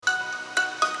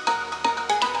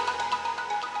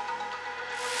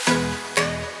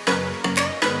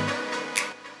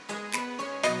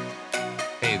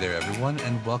everyone,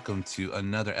 and welcome to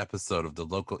another episode of the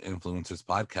Local Influencers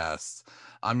Podcast.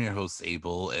 I'm your host,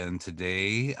 Abel, and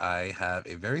today I have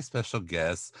a very special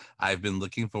guest. I've been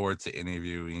looking forward to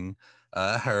interviewing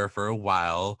her for a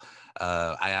while.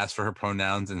 I asked for her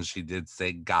pronouns, and she did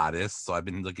say goddess, so I've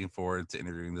been looking forward to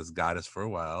interviewing this goddess for a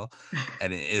while.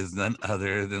 And it is none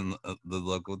other than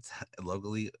the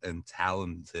locally and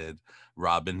talented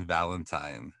Robyn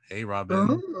Valentine. Hey, Robyn.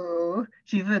 Ooh,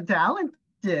 she's a talented.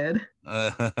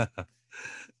 Uh,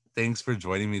 Thanks for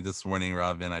joining me this morning,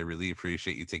 Robyn. I really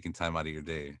appreciate you taking time out of your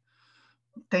day.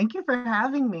 Thank you for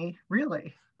having me.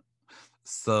 Really.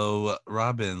 So,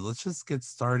 Robyn, let's just get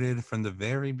started from the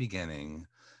very beginning,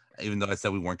 even though I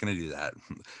said we weren't going to do that.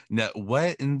 Now,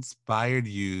 what inspired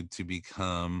you to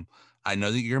become? I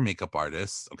know that you're a makeup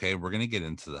artist. Okay, we're going to get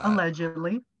into that.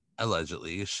 Allegedly.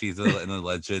 Allegedly, she's an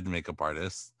alleged makeup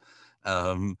artist.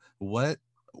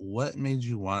 What made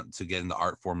you want to get in the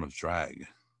art form of drag?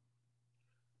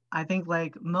 I think,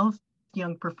 like most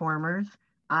young performers,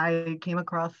 I came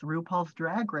across RuPaul's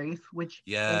Drag Race, which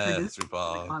introduced Yes, me to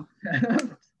the RuPaul.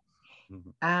 concept.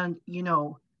 And,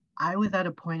 I was at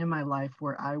a point in my life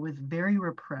where I was very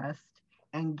repressed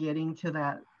and getting to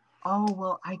that, oh,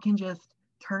 well, I can just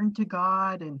turn to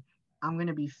God and I'm going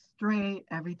to be straight.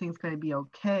 Everything's going to be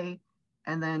okay.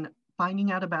 And then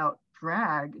finding out about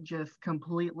drag just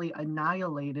completely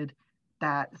annihilated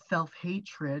that self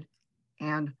hatred.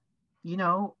 And, you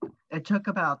know, it took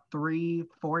about 3,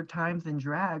 4 times in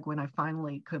drag when I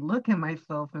finally could look at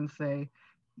myself and say,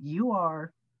 you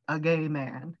are a gay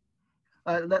man.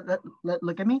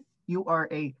 Look at me. You are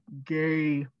a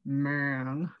gay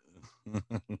man.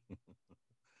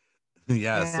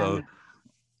 Yeah, And so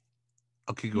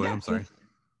okay, go ahead. yeah, I'm sorry. just,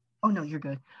 oh no, you're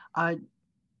good. Uh,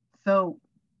 so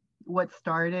what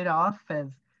started off as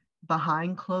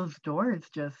behind closed doors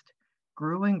just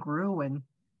grew and grew. And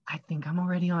I think I'm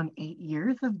already on 8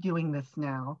 years of doing this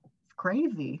now. It's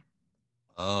crazy.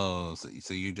 Oh,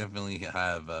 so you definitely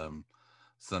have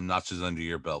some notches under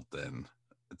your belt then.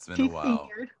 It's been a She's while.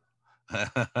 senior.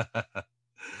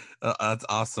 That's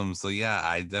awesome. So yeah,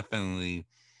 I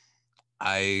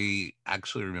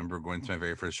actually remember going to my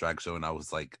very first drag show when I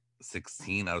was like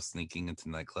 16. I was sneaking into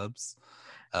nightclubs.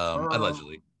 Oh,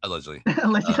 Allegedly. Uh allegedly.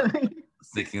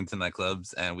 Sneaking into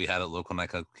nightclubs, and we had a local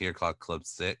nightclub here called Club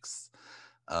Six.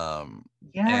 Um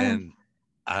Yes, and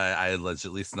I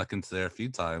allegedly snuck into there a few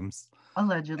times.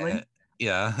 allegedly. And,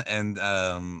 yeah, and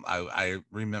I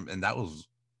remember, and that was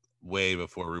way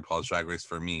before RuPaul's Drag Race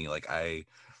for me. Like I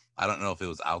don't know if it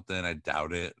was out then. I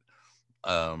doubt it.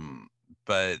 Um,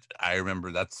 but I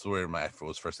remember that's where my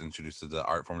was first introduced to the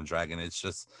art form of drag, and it's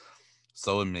just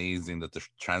so amazing that the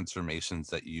transformations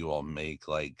that you all make.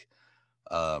 Like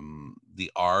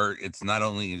the art, it's not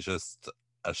only just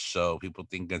a show. People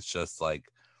think it's just like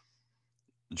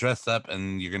dress up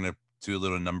and you're gonna do a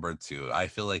little number or two. I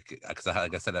feel because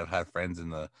like I said, I've had friends in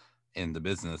the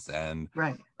business, and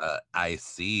Right. I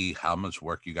see how much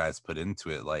work you guys put into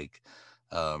it. Like,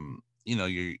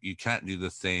 you can't do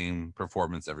the same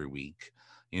performance every week.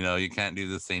 You can't do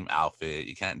the same outfit.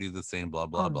 You can't do the same blah Oh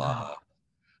blah no. blah.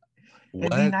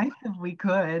 It'd be What? nice if we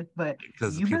could, but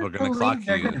Because you people are best gonna believe clock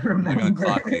they're you. going to They're gonna remember.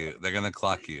 clock you. They're gonna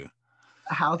clock you.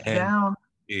 House And down.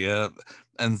 yeah,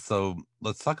 and so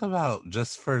let's talk about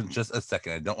just a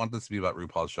second. I don't want this to be about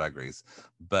RuPaul's Drag Race,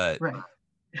 but Right.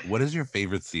 what is your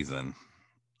favorite season?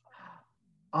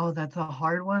 Oh, that's a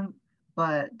hard one,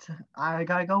 but I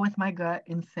gotta go with my gut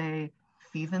and say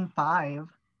season 5.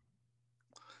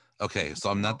 Okay, so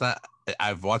You I'm not know, that.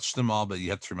 I've watched them all, but you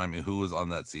have to remind me who was on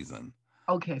that season.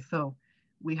 okay, so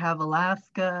we have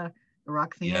Alaska,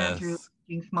 Roxy Andrews, Yes,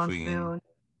 Jinx Queen. Monsoon,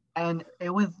 and it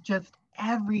was just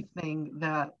everything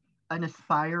that an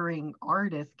aspiring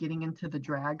artist getting into the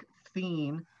drag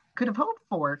scene could have hoped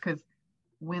for. Because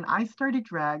when I started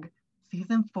drag,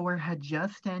 season 4 had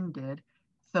just ended.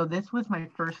 So this was my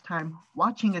first time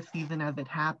watching a season as it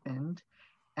happened.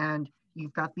 And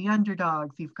you've got the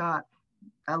underdogs, you've got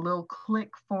a little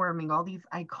clique forming, all these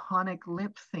iconic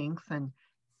lip syncs. And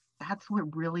that's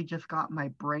what really just got my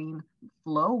brain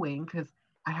flowing because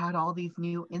I had all these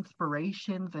new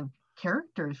inspirations and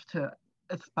characters to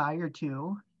aspire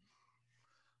to.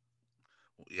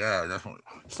 Yeah, definitely.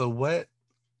 So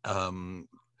um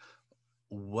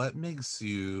what makes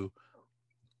you,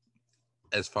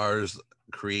 as far as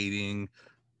creating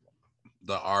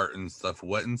the art and stuff,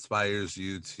 what inspires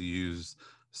you to use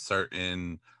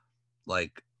certain,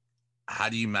 like, how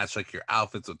do you match like your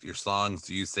outfits with your songs?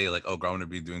 Do you say like, oh, girl, I'm gonna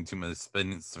be doing too much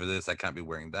spins for this, I can't be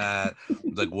wearing that?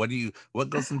 Like, what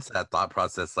goes into that thought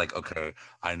process? Like, okay,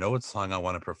 I know what song I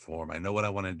want to perform, I know what I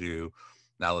want to do,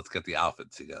 now let's get the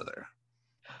outfit together.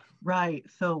 Right.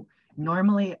 So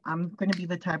Normally, I'm going to be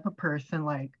the type of person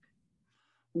like,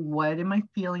 what am I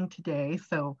feeling today?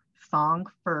 So, song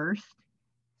first,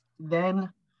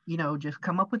 then, just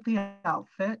come up with the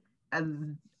outfit.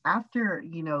 And after,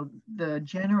 the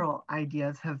general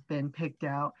ideas have been picked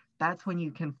out, that's when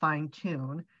you can fine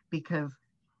tune. Because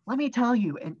let me tell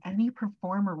you, and any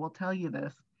performer will tell you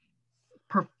this,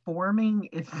 performing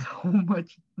is so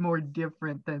much more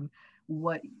different than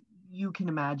what you can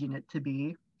imagine it to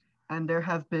be. And there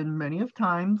have been many of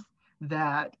times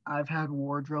that I've had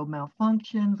wardrobe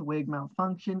malfunctions, wig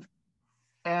malfunctions,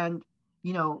 and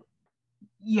you know,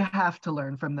 you have to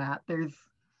learn from that.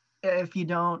 If you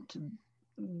don't,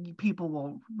 people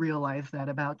will realize that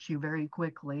about you very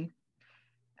quickly.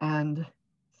 And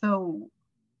so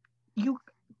you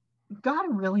got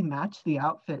to really match the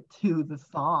outfit to the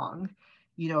song.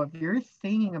 If you're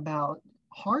singing about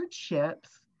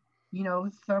hardships,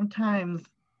 sometimes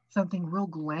something real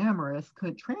glamorous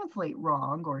could translate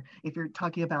wrong. Or if you're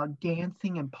talking about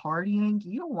dancing and partying,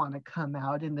 you don't want to come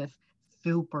out in this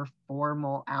super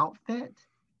formal outfit.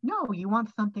 No, you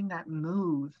want something that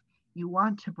moves. You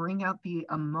want to bring out the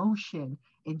emotion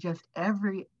in just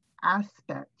every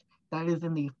aspect that is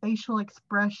in the facial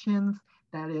expressions,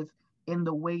 that is in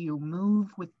the way you move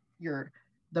with your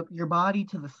your body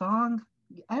to the song,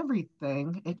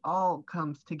 everything. It all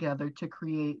comes together to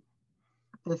create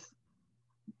this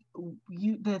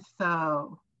you this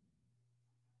I'm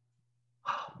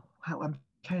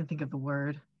trying to think of the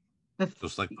word. This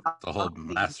Just like the whole the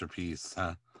masterpiece,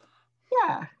 huh?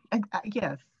 yeah,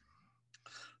 yes.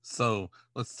 So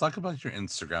let's talk about your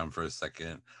Instagram for a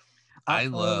second. I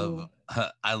love Uh-oh.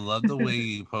 I love the way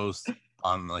you post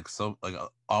on like so like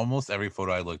almost every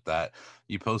photo I looked at.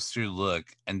 You post your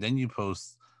look and then you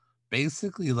post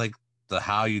basically like the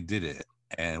how you did it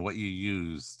and what you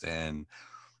used, and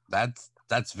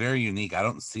that's very unique. I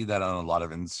don't see that on a lot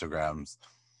of Instagrams.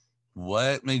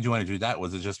 What made you want to do that?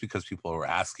 Was it just because people were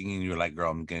asking and you were like,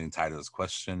 girl, I'm getting tired of this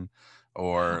question?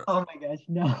 Or Oh my gosh,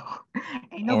 no.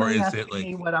 Ain't or nobody is it asking like,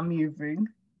 me what I'm using.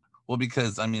 well,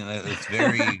 because I mean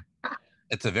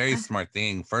it's a very smart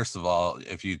thing. First of all,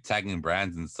 if you tagging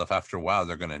brands and stuff, after a while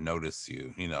they're gonna notice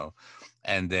you, you know.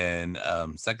 And then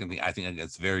secondly, I think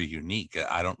it's very unique.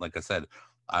 I don't, like I said,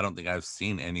 I don't think I've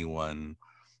seen anyone,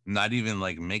 not even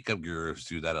like makeup gurus,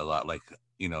 do that a lot. Like,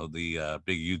 you know, the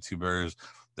big YouTubers,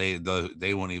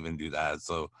 they won't even do that.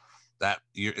 So that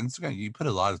your Instagram, you put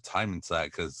a lot of time into that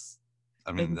because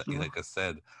I mean, Thank you. like I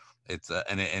said, it's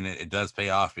it does pay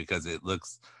off because it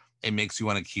makes you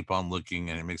want to keep on looking,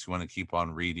 and it makes you want to keep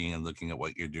on reading and looking at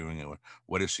what you're doing and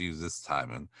what did she use this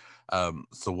time. And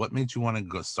so what made you want to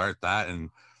go start that?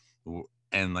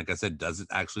 And like I said, does it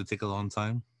actually take a long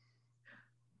time?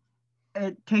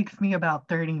 It takes me about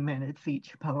 30 minutes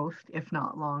each post, if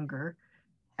not longer.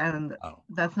 And Oh,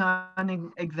 that's not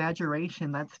an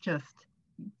exaggeration. That's just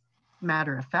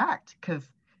matter of fact,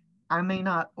 because I may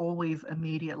not always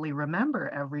immediately remember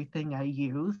everything I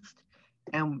used.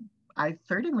 And I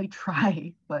certainly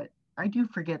try, but I do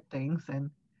forget things,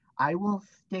 and I will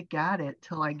stick at it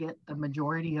till I get the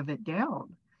majority of it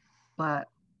down. But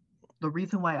the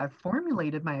reason why I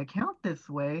formulated my account this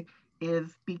way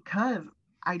is because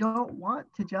I don't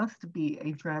want to just be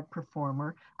a drag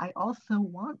performer. I also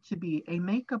want to be a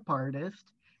makeup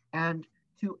artist. And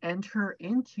to enter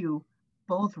into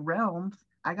both realms,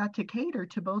 I got to cater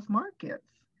to both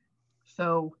markets.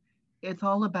 So it's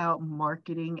all about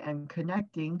marketing and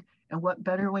connecting. And what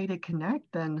better way to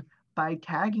connect than by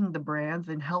tagging the brands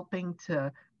and helping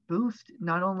to boost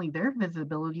not only their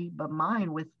visibility, but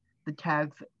mine with the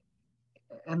tags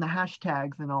and the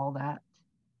hashtags and all that.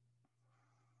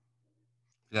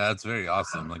 yeah, that's very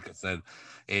awesome. Like I said,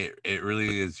 it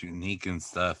really is unique and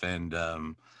stuff, and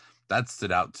that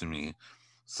stood out to me.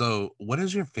 So, what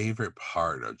is your favorite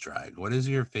part of drag? What is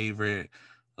your favorite?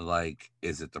 Like,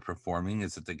 is it the performing?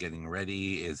 Is it the getting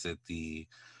ready? Is it the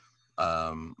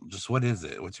just what is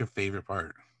it? What's your favorite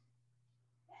part?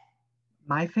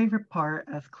 My favorite part,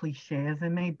 as cliche as it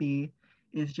may be,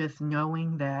 is just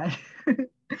knowing that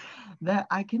that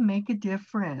I can make a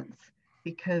difference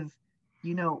because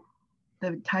you know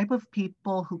the type of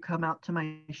people who come out to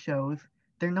my shows, they're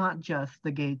not just the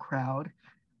gay crowd.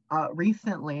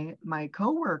 Recently, my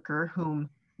coworker, whom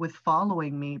was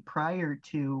following me prior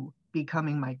to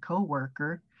becoming my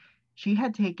coworker, she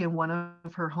had taken one of her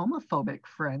homophobic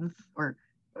friends, or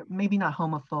maybe not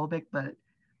homophobic, but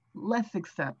less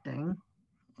accepting,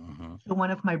 Hmm. to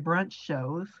one of my brunch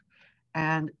shows.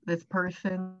 And this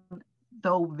person,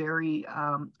 though very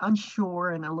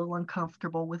unsure and a little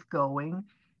uncomfortable with going,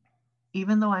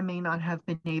 even though I may not have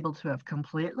been able to have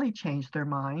completely changed their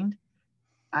mind,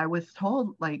 I was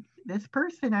told like this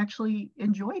person actually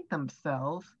enjoyed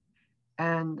themselves.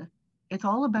 And it's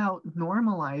all about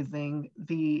normalizing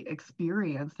the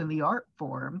experience and the art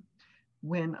form.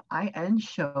 When I end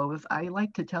shows, I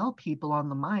like to tell people on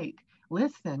the mic,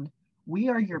 listen, we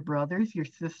are your brothers, your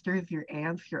sisters, your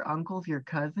aunts, your uncles, your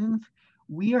cousins.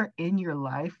 We are in your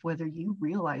life, whether you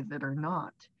realize it or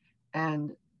not.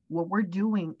 And what we're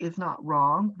doing is not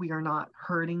wrong. We are not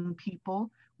hurting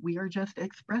people. We are just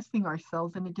expressing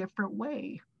ourselves in a different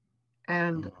way.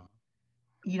 And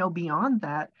beyond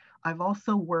that, I've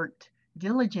also worked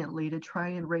diligently to try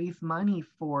and raise money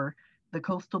for the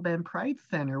Coastal Bend Pride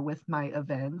Center with my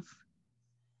events.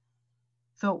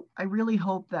 So I really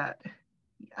hope that,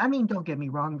 I mean, don't get me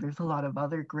wrong, there's a lot of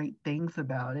other great things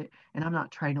about it, and I'm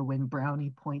not trying to win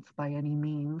brownie points by any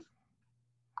means.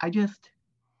 I just,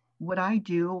 what I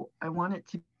do, I want it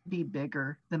to be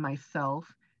bigger than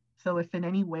myself. So if in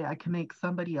any way I can make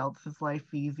somebody else's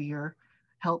life easier,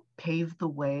 help pave the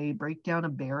way, break down a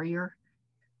barrier,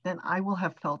 then I will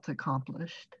have felt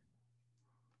accomplished.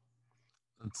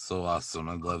 That's so awesome.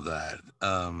 I love that.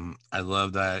 I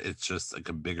love that it's just like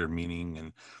a bigger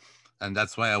meaning, and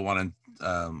that's why I wanted,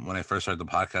 when I first started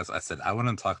the podcast, I said I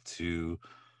want to talk to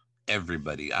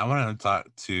everybody. I want to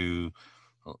talk to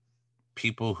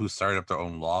people who started up their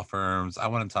own law firms. I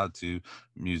want to talk to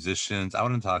musicians. I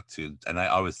want to talk to, and I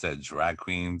always said drag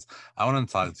queens. I want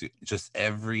to talk to just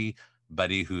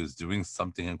everybody who is doing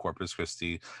something in Corpus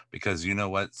Christi, because you know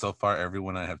what? So far,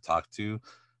 everyone I have talked to,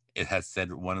 it has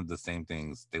said one of the same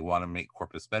things. They want to make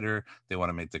Corpus better. They want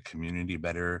to make the community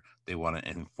better. They want to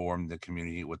inform the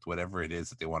community with whatever it is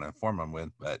that they want to inform them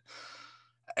with. But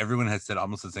everyone has said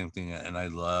almost the same thing, and I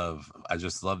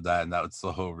just love that, and that's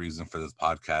the whole reason for this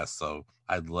podcast. So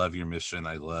I love your mission.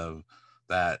 I love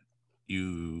that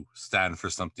you stand for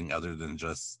something other than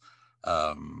just,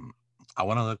 um I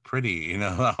want to look pretty,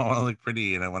 I want to look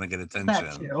pretty and I want to get That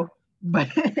attention. too. But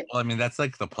Well, I mean, that's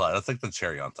like the plus, that's like the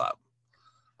cherry on top.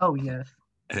 oh yes.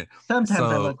 Sometimes I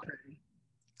So look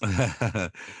pretty.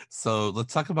 so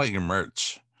let's talk about your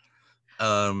merch.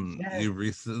 Yes. You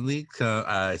recently,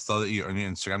 I saw that you on your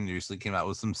Instagram, you recently came out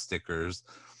with some stickers.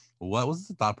 What was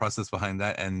the thought process behind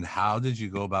that, and how did you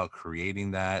go about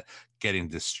creating that, getting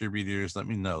distributors? Let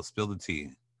me know. Spill the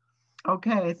tea.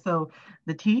 Okay, so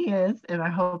the tea is, and I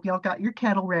hope y'all got your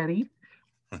kettle ready.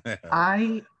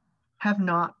 I have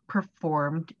not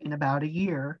performed in about a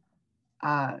year.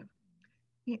 Uh,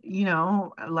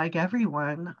 like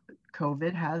everyone,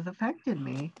 COVID has affected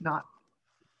me. Not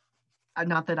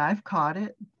that I've caught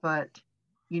it, but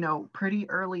pretty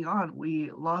early on,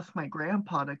 we lost my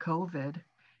grandpa to COVID,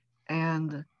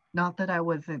 and not that I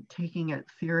wasn't taking it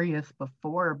serious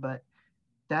before, but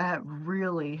that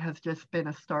really has just been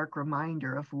a stark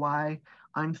reminder of why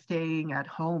I'm staying at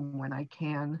home when I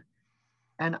can.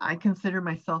 And I consider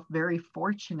myself very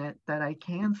fortunate that I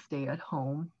can stay at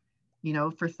home.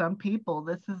 For some people,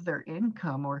 this is their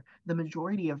income or the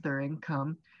majority of their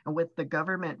income. And with the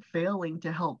government failing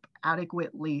to help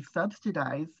adequately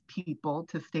subsidize people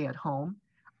to stay at home,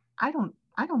 I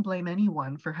don't blame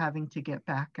anyone for having to get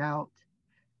back out.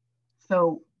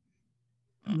 So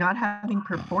not having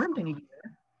performed in a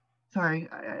year, sorry,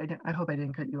 I hope I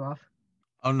didn't cut you off.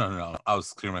 Oh, no, no, no. I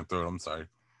was clearing my throat. I'm sorry.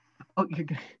 Oh, you're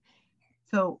good.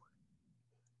 So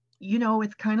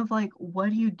it's kind of like,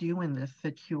 what do you do in this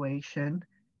situation?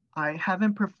 I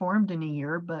haven't performed in a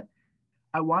year, but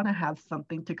I want to have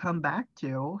something to come back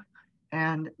to.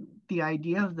 And the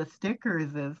idea of the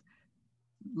stickers is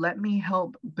let me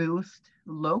help boost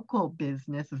local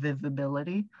business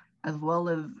visibility as well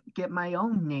as get my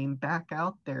own name back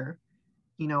out there.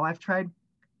 I've tried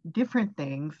different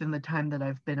things in the time that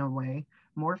I've been away,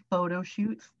 more photo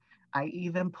shoots. I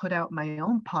even put out my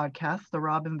own podcast, The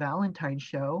Robyn Valentine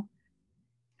Show,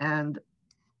 and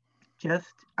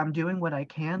just I'm doing what I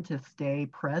can to stay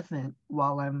present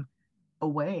while I'm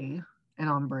away and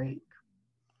on break.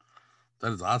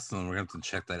 That is awesome. We're gonna have to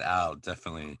check that out.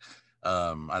 Definitely.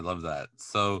 I love that.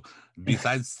 So,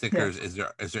 besides Yes, stickers, is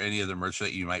there any other merch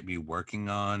that you might be working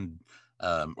on,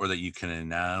 or that you can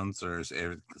announce, or is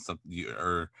there something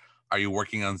or are you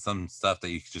working on some stuff that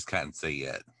you just can't say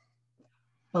yet?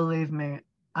 believe me,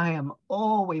 I am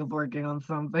always working on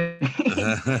something.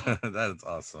 That is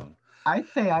awesome. I'd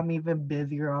say I'm even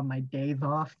busier on my days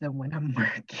off than when I'm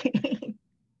working.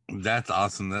 That's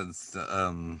awesome. That's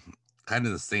kind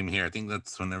of the same here. I think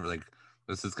that's whenever, like,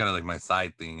 this is kind of like my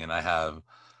side thing, and I have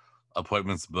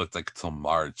appointments booked like till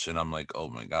March, and I'm like, oh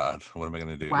my god, what am I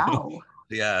gonna do? Wow.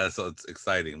 Yeah, so it's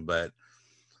exciting. But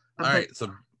all But right,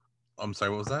 so I'm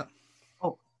sorry, what was that?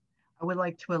 oh, I would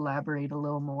like to elaborate a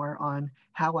little more on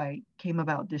how I came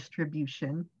about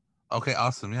distribution. Okay,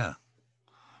 awesome. Yeah.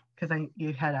 because I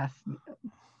you had asked me,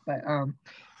 but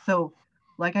so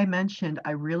like I mentioned,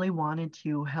 I really wanted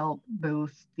to help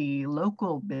boost the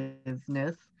local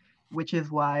business, which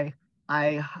is why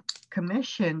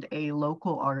commissioned a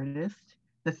local artist.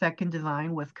 The second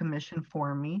design was commissioned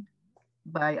for me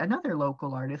by another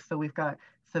local artist. So we've got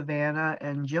Savannah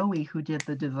and Joey who did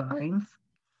the designs.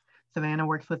 Savannah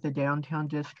works with the downtown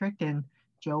district, and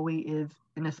Joey is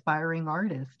an aspiring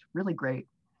artist, really great.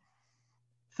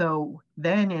 So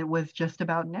then it was just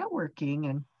about networking.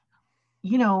 And,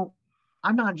 you know,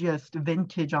 I'm not just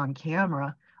vintage on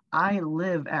camera, I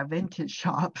live at vintage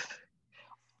shops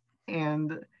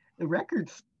and record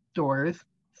stores.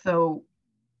 So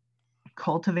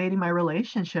cultivating my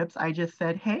relationships, I just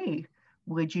said, hey,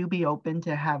 would you be open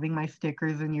to having my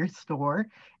stickers in your store?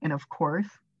 And of course,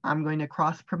 I'm going to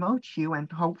cross promote you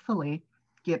and hopefully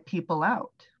get people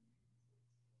out.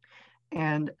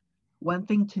 And one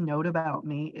thing to note about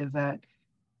me is that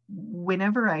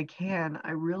whenever I can,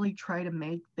 I really try to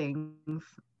make things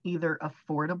either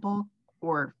affordable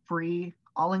or free,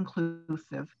 all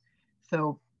inclusive.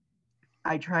 So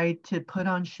I try to put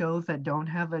on shows that don't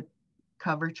have a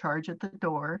cover charge at the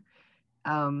door.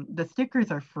 The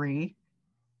stickers are free,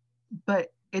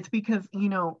 but it's because,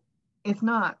 it's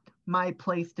not my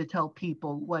place to tell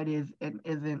people what is and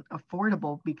isn't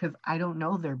affordable because I don't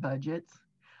know their budgets.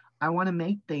 I want to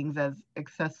make things as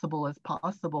accessible as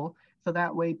possible so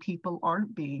that way people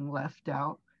aren't being left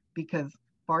out because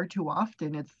far too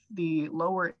often it's the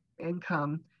lower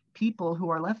income people who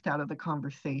are left out of the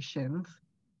conversations.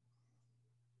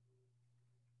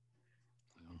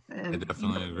 I And,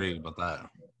 definitely agree about that.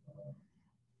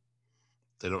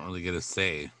 They don't really get a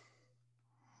say.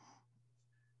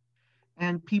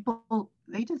 and people,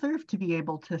 they deserve to be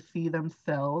able to see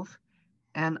themselves.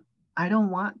 And I don't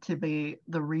want to be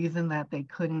the reason that they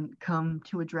couldn't come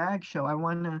to a drag show. I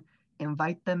want to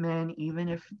invite them in, even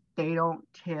if they don't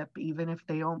tip, even if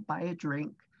they don't buy a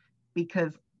drink,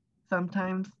 because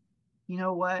sometimes, you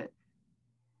know what?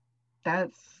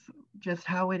 That's just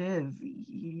how it is.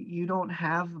 You don't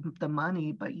have the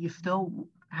money, but you still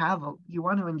you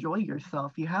want to enjoy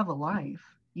yourself. You have a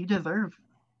life. You deserve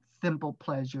simple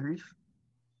pleasures.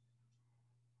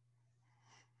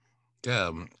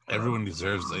 Yeah,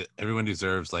 everyone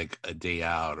deserves like a day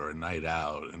out or a night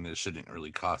out, and it shouldn't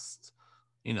really cost.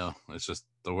 It's just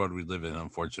the world we live in,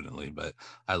 unfortunately. But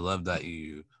I love that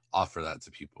you offer that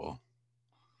to people.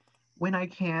 When I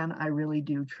can, I really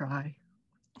do try.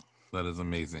 That is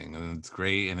amazing, and it's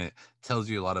great, and it tells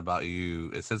you a lot about you.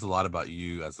 It says a lot about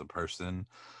you as a person,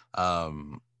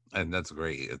 um, and that's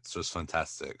great. It's just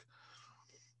fantastic.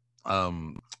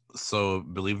 Um, so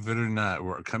believe it or not,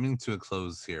 we're coming to a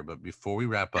close here. But before we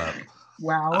wrap up,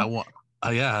 I Wow. want,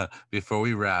 yeah, before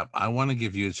we wrap, I want to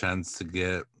give you a chance to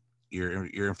get your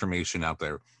information out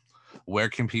there. Where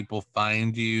can people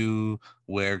find you?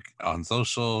 Where on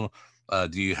social?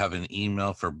 Do you have an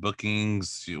email for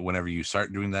bookings whenever you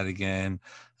start doing that again?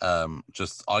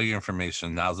 Just all your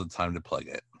information. Now's the time to plug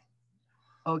it.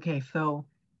 Okay, so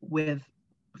with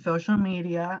social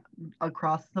media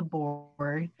across the board,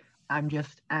 I'm just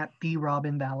at the Robyn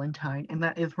Valentine, and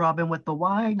that is Robyn with the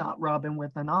Y, not Robyn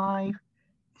with an I.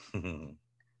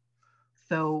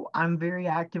 So I'm very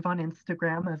active on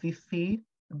Instagram, as you see,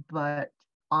 but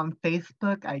on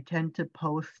Facebook, I tend to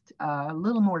post a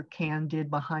little more candid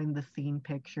behind the scene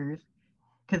pictures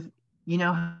because you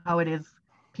know how it is.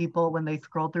 People, when they scroll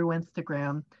through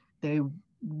Instagram, they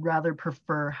rather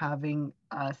prefer having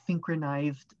a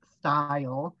synchronized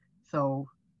style. So,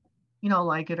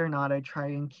 like it or not, I try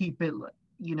and keep it,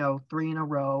 three in a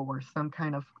row or some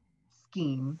kind of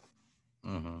scheme.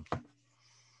 Hmm.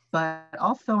 But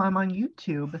also, I'm on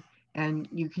YouTube, and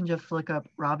you can just look up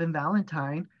Robyn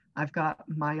Valentine. I've got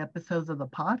my episodes of the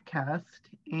podcast,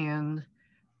 and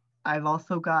I've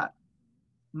also got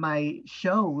my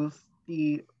shows,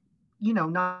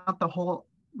 not the whole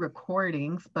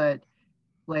recordings, but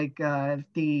like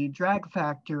the Drag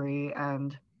Factory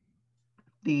and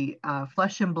the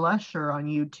Flesh and Blusher on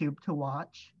YouTube to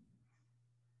watch.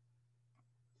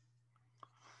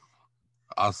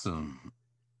 Awesome.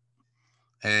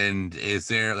 And is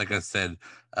there, like I said,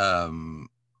 um,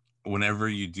 whenever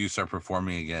you do start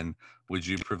performing again, would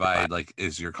you provide like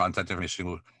is your contact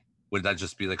information? Would that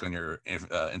just be like on your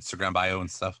Instagram bio and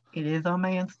stuff? It is on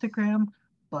my Instagram,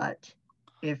 but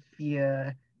if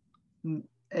you,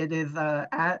 it is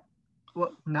at,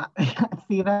 well, not,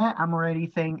 see that? I'm already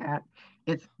saying at,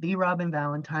 it's the Robyn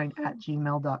Valentine at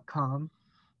gmail.com.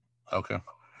 Okay.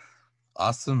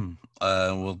 Awesome.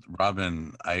 Well,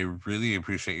 Robyn, I really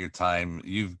appreciate your time.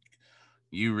 You've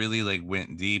You really like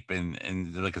went deep,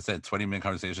 and like I said, 20-minute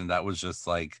conversation. That was just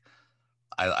like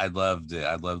I loved it.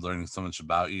 I loved learning so much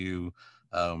about you,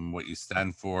 what you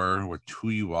stand for, who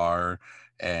you are,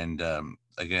 and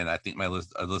again, I think our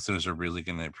listeners are really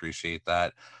going to appreciate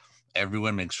that.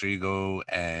 Everyone, make sure you go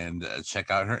and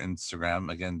check out her Instagram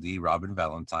again, the Robyn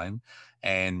Valentine,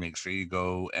 and make sure you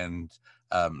go and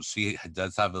she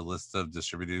does have a list of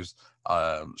distributors.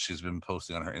 She's been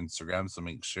posting on her Instagram, so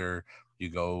make sure you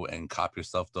go and cop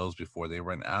yourself those before they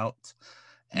run out.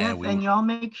 And Yes, we and y'all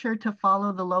make sure to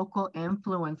follow the local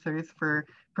influencers for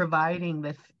providing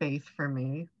this space for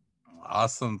me.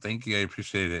 awesome, thank you, I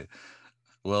appreciate it.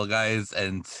 Well, guys,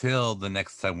 until the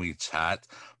next time we chat,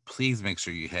 please make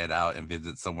sure you head out and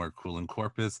visit somewhere cool in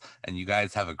Corpus. And you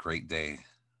guys have a great day.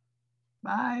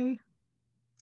 Bye.